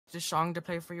this song to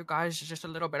play for you guys, just a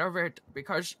little bit of it,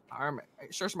 because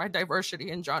it shows my diversity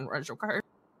in genres. Okay,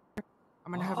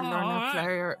 I'm gonna have you learn to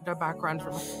play the background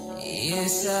for me. You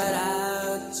should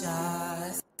have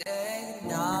just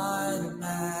ignored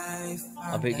my.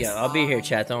 I'll be here,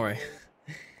 chat. Don't worry.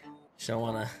 Just don't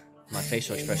wanna. My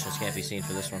facial expressions can't be seen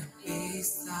for this one.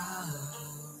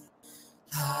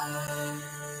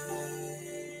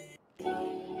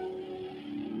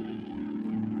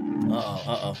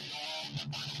 Uh-oh.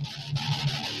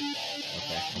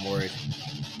 Okay, I'm worried.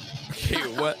 Okay,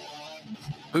 what?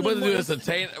 We about to do this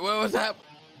attain. What was that?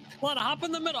 What? Hop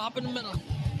in the middle.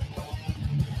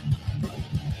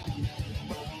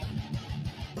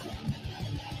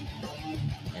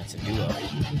 It's a duo.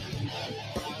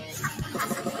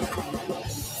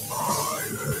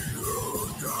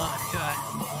 Oh, God.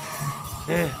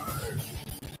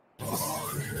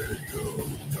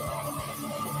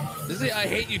 This is I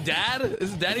hate you, Dad? This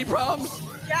is daddy problems?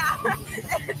 Yeah.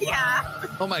 Yeah.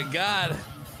 Oh my God.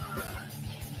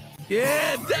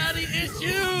 Yeah, daddy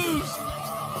issues.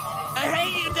 I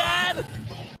hate you, Dad.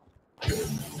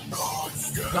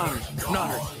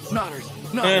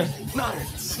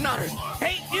 Nodders.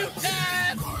 Hate you,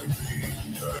 Dad.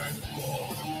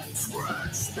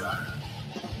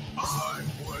 I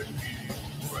would be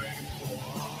grateful.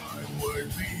 I would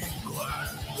be glad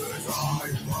that I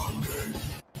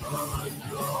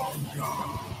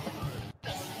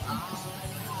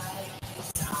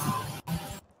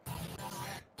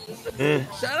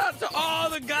Shout out to all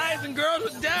the guys and girls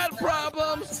with dad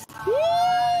problems. Woo!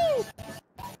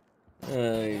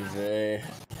 Okay.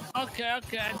 Okay.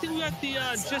 I think we got the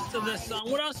gist of this song.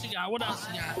 What else you got?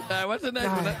 What's the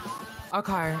next one?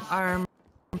 Okay.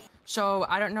 So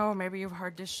I don't know. Maybe you've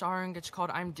heard this song. It's called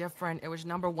 "I'm Different." It was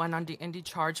 #1 on the indie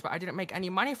charts, but I didn't make any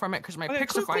money from it because my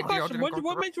Pixified deal didn't go through.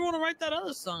 What made you want to write that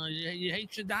other song? You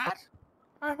hate your dad?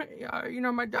 Yeah, you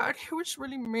know, my dad, he was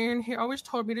really mean. He always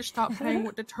told me to stop playing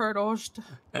with the turtles.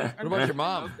 What about your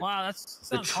mom? Wow, that's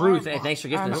the truth. Hey, thanks for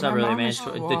gifting the sub, really, man.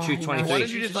 The Truth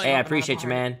 23. Hey, I appreciate you,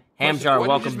 man. Hamjar,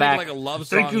 welcome back. Like a love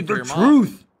Thank you, the truth.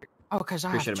 Truth. Oh, because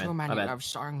I have too many love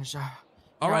songs.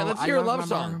 All right, let's hear a love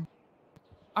song.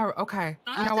 Oh, okay.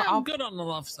 You know what? I'm good on the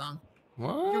love song.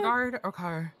 What? You got it?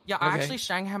 Okay. Yeah, I actually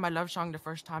sang him a love song the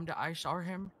first time that I saw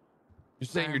him. You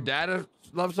sang your dad a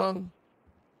love song?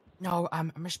 No,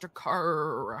 Mr.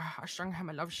 Kerr. I sang him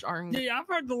a love song. Yeah, I've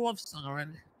heard the love song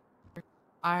already.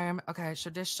 Okay, so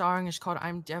this song is called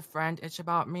 "I'm Different." It's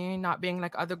about me not being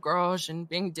like other girls and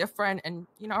being different, and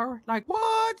you know, like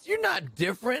what? You're not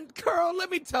different, Carl. Let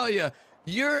me tell you,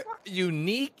 you're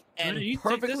unique and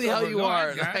perfectly how you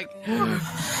are. Like,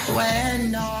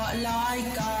 when not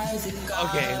like guys,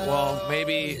 okay, well,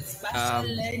 maybe.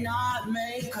 Not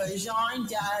me, 'cause I'm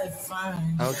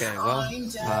different. Okay, well,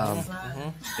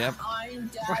 yep.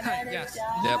 Yes.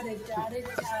 Yep.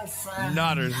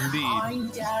 Nodders indeed. I'm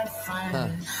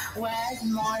different. Where's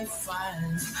my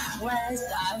friends? Where's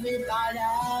everybody?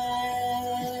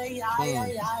 Yeah.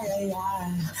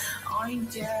 I'm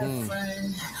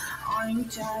different. I'm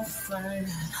different.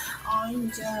 I'm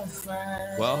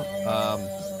different. Well,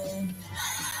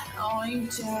 I'm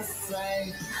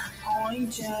different. I'm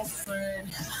different.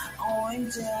 I'm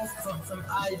different from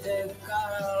other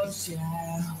girls,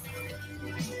 yeah.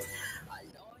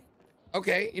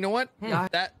 Okay, you know what? Yeah.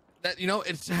 That you know,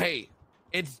 it's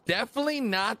definitely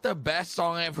not the best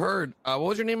song I've heard. What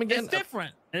was your name again? It's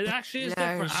different. It actually is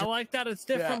different. I like that it's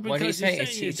different What because he's saying,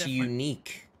 it's it's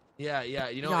unique. Yeah.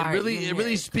 You know, it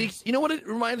really speaks. You know what it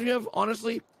reminds me of?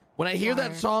 Honestly, when I hear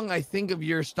that song, I think of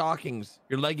your stockings,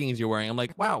 your leggings you're wearing. I'm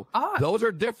like, wow, those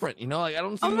are different. You know, like I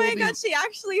don't see. Oh my God, she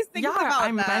actually thinks about I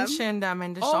them. mentioned them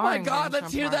in the song. Oh my God,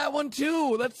 let's hear that one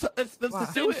too. Let's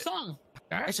do it. Song.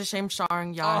 It's the same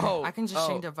song, yeah. Oh, I can just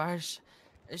sing the verse.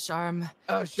 It's sure,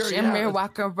 see yeah. me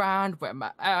walk around with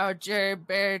my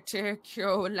LGBTQ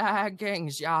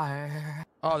leggings, yeah.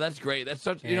 Oh, that's great. That's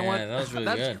such. You know what? That was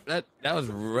really good. That was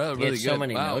really He had good. so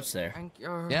many Wow. notes there. Thank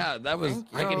you. Yeah, that was.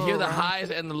 I could hear the highs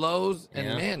and the lows, and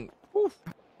man,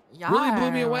 yeah. really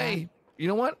blew me away. You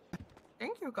know what?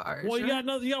 Thank you, guys. Well, you got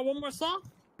one more song?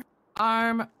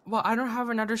 Well, I don't have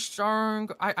another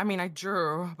song. I mean, I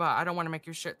do, but I don't want to make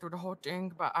you sit through the whole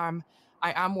thing. But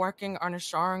I am working on a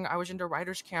song. I was in the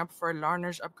writer's camp for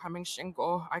Larner's upcoming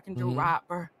single. I can do rap.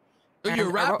 Oh, you're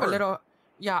a rapper.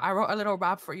 I wrote a little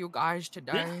rap for you guys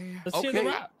today. Yeah. Let's hear the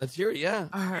rap. Let's hear it. Yeah.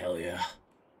 Hell yeah.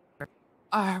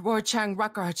 Well, Chang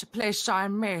Records, please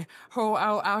sign me. Who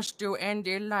else do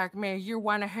indie like me? You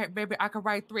wanna hit, baby, I can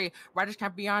write 3. Writers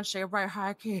can't Beyonce, write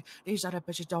high key. These other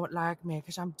bitches don't like me,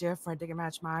 cause I'm different, they can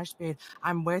match my speed.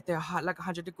 I'm with it, hot like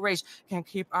 100 degrees, can't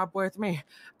keep up with me.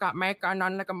 Got makeup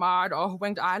on like a model,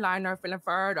 winged eyeliner, feeling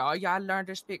fertile. Yeah, I learned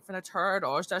to speak from the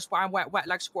turtles, that's why I'm wet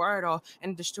like Squirtle.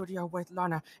 In the studio with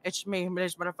Lana, it's me,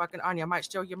 this motherfucking Anya. Might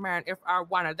steal your man if I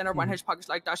wanna, then I run his pockets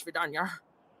like Dash Vidanya.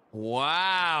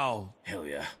 Wow. Hell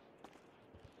yeah.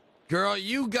 Girl,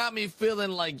 you got me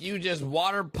feeling like you just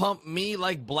water pumped me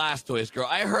like Blastoise, girl.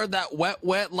 I heard that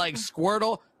wet like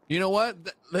Squirtle. You know what?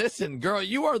 Listen, girl,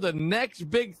 you are the next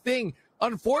big thing.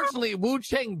 Unfortunately, Wu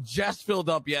Chang just filled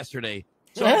up yesterday.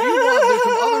 So if you want, there's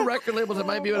some other record labels that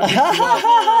might be able to pick you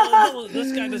up.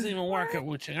 This guy doesn't even work at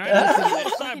Wu Chang. All right,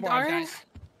 sidebar, guys.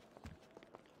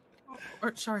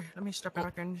 Sorry, let me step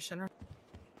back in the center.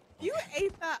 You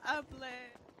ate that up, Liz.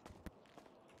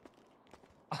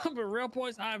 But real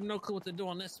boys, I have no clue what to do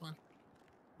on this one.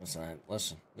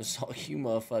 Listen. This is all you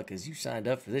motherfuckers. You signed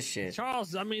up for this shit.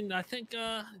 Charles, I mean, I think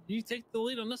you take the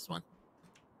lead on this one.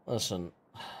 Listen.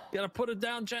 You gotta put it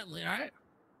down gently, all right?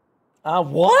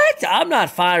 What? I'm not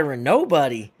firing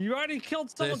nobody. You already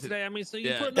killed someone today. I mean, so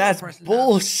you put another That's person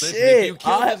bullshit. Listen, if you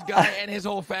kill this guy and his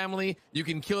whole family, you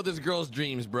can kill this girl's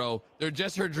dreams, bro. They're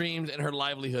just her dreams and her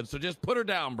livelihood. So just put her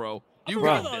down, bro. You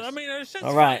got this. I mean, it's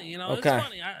all right. funny, you know, Okay. it's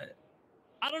funny.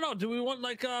 I don't know. Do we want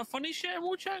like funny shit in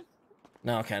Wu Chang?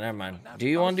 No, okay, never mind. Do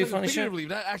you want to do funny shit?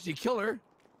 That actually kill her.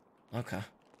 Okay.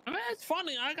 I mean, it's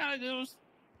funny. I gotta do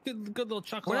good little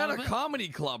chuckle. We're out not of a it. comedy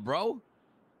club, bro.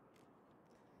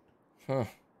 Huh.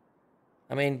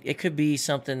 I mean, it could be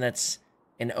something that's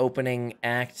an opening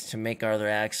act to make our other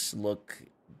acts look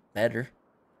better.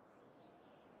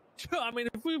 I mean,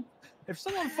 if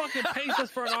someone fucking pays us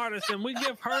for an artist and we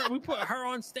put her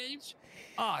on stage.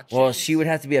 Oh, well, she would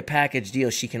have to be a package deal.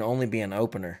 She can only be an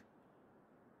opener.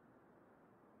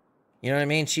 You know what I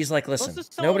mean? She's like, listen,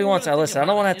 nobody wants to listen. I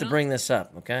don't want to have to bring this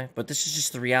up, okay? But this is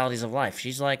just the realities of life.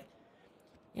 She's like,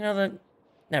 you know,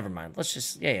 never mind. Let's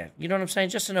just, yeah. You know what I'm saying?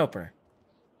 Just an opener.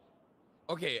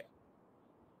 Okay.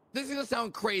 This is going to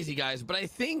sound crazy, guys, but I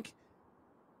think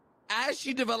as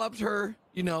she develops her,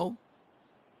 you know,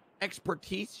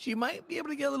 expertise, she might be able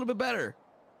to get a little bit better.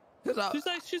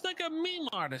 She's like a meme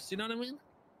artist, you know what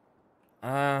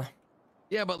I mean?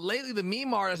 Yeah, but lately the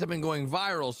meme artists have been going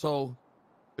viral, so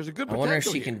there's a good potential. I wonder if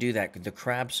she here. can do that, the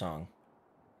crab song.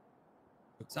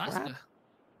 Crab?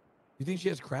 You think she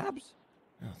has crabs?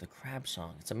 No, the crab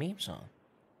song. It's a meme song.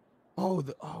 Oh,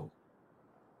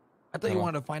 I thought you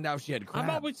wanted to find out if she had crabs.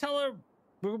 How about we tell her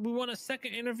we want a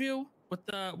second interview with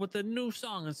the new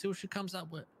song and see what she comes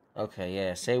up with. Okay,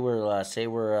 yeah. Say we're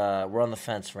on the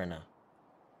fence right now.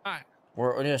 All right.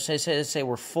 We're say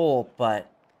we're full,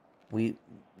 but we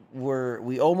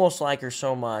almost like her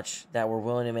so much that we're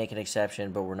willing to make an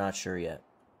exception, but we're not sure yet.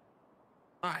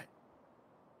 All right.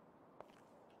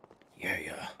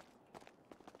 Yeah.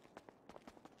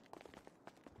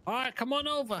 All right, come on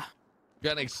over.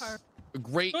 Got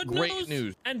great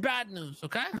news and bad news.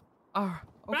 Okay.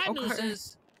 Bad news okay.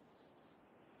 is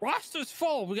roster's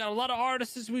full. We got a lot of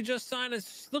artists we just signed.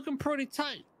 It's looking pretty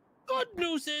tight. Good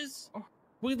news is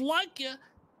we like you,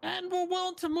 and we're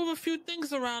willing to move a few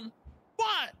things around.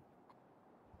 But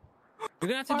we're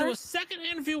gonna have to do a second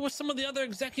interview with some of the other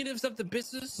executives of the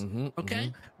business.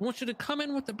 Okay, I want you to come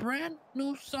in with a brand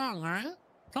new song. All right,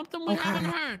 something we haven't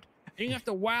heard. And you have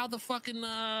to wow the fucking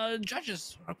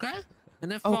judges. Okay,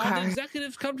 and if all the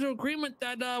executives come to agreement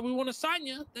that we want to sign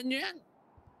you, then you're in.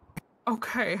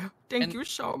 Okay, thank you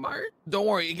so much. Don't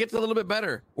worry, it gets a little bit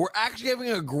better. We're actually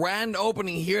having a grand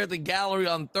opening here at the gallery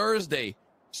on Thursday.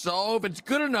 So if it's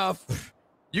good enough,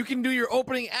 you can do your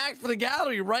opening act for the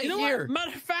gallery right here. What?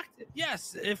 Matter of fact,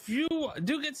 yes, if you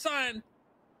do get signed.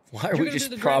 Why are we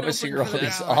just promising her all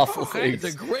these awful things?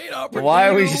 It's a great opportunity. Why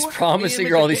are we just promising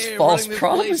her all these false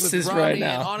promises right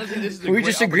now? Honestly, we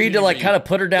just agreed to like kind of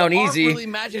put her down easy. Really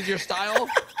matches your style.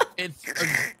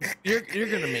 You're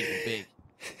gonna make it big.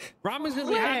 Rami's gonna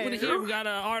be happy to hear we got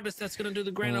an artist that's gonna do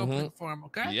the grand opening for him.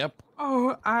 Okay. Yep.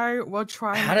 Oh, I will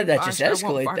try. How did that just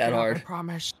escalate that hard? I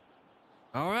promise.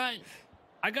 All right.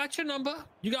 I got your number.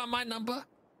 You got my number.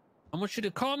 I want you to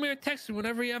call me or text me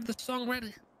whenever you have the song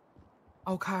ready.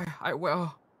 Okay, I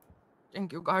will.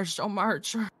 Thank you guys so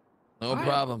much. No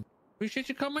problem. Appreciate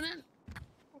you coming in.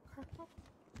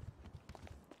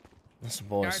 Listen,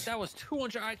 boys. All right, that was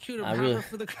 200 IQ to remember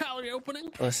for the gallery opening.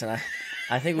 Listen,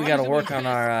 I think we got to work on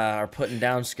our putting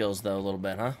down skills though a little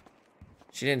bit, huh?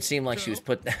 She didn't seem like she was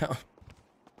put down.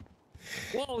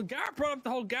 Well, Garrett brought up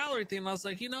the whole gallery thing, and I was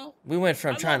like, you know, we went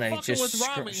from trying to just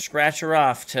scratch her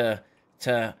off to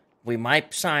we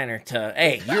might sign her to,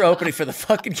 hey, you're opening for the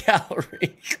fucking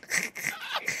gallery.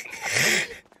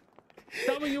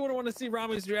 Tell me you wouldn't want to see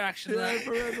Rami's reaction. Yeah,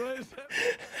 for real,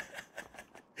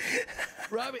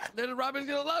 Robbie's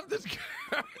gonna love this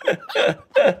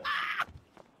girl.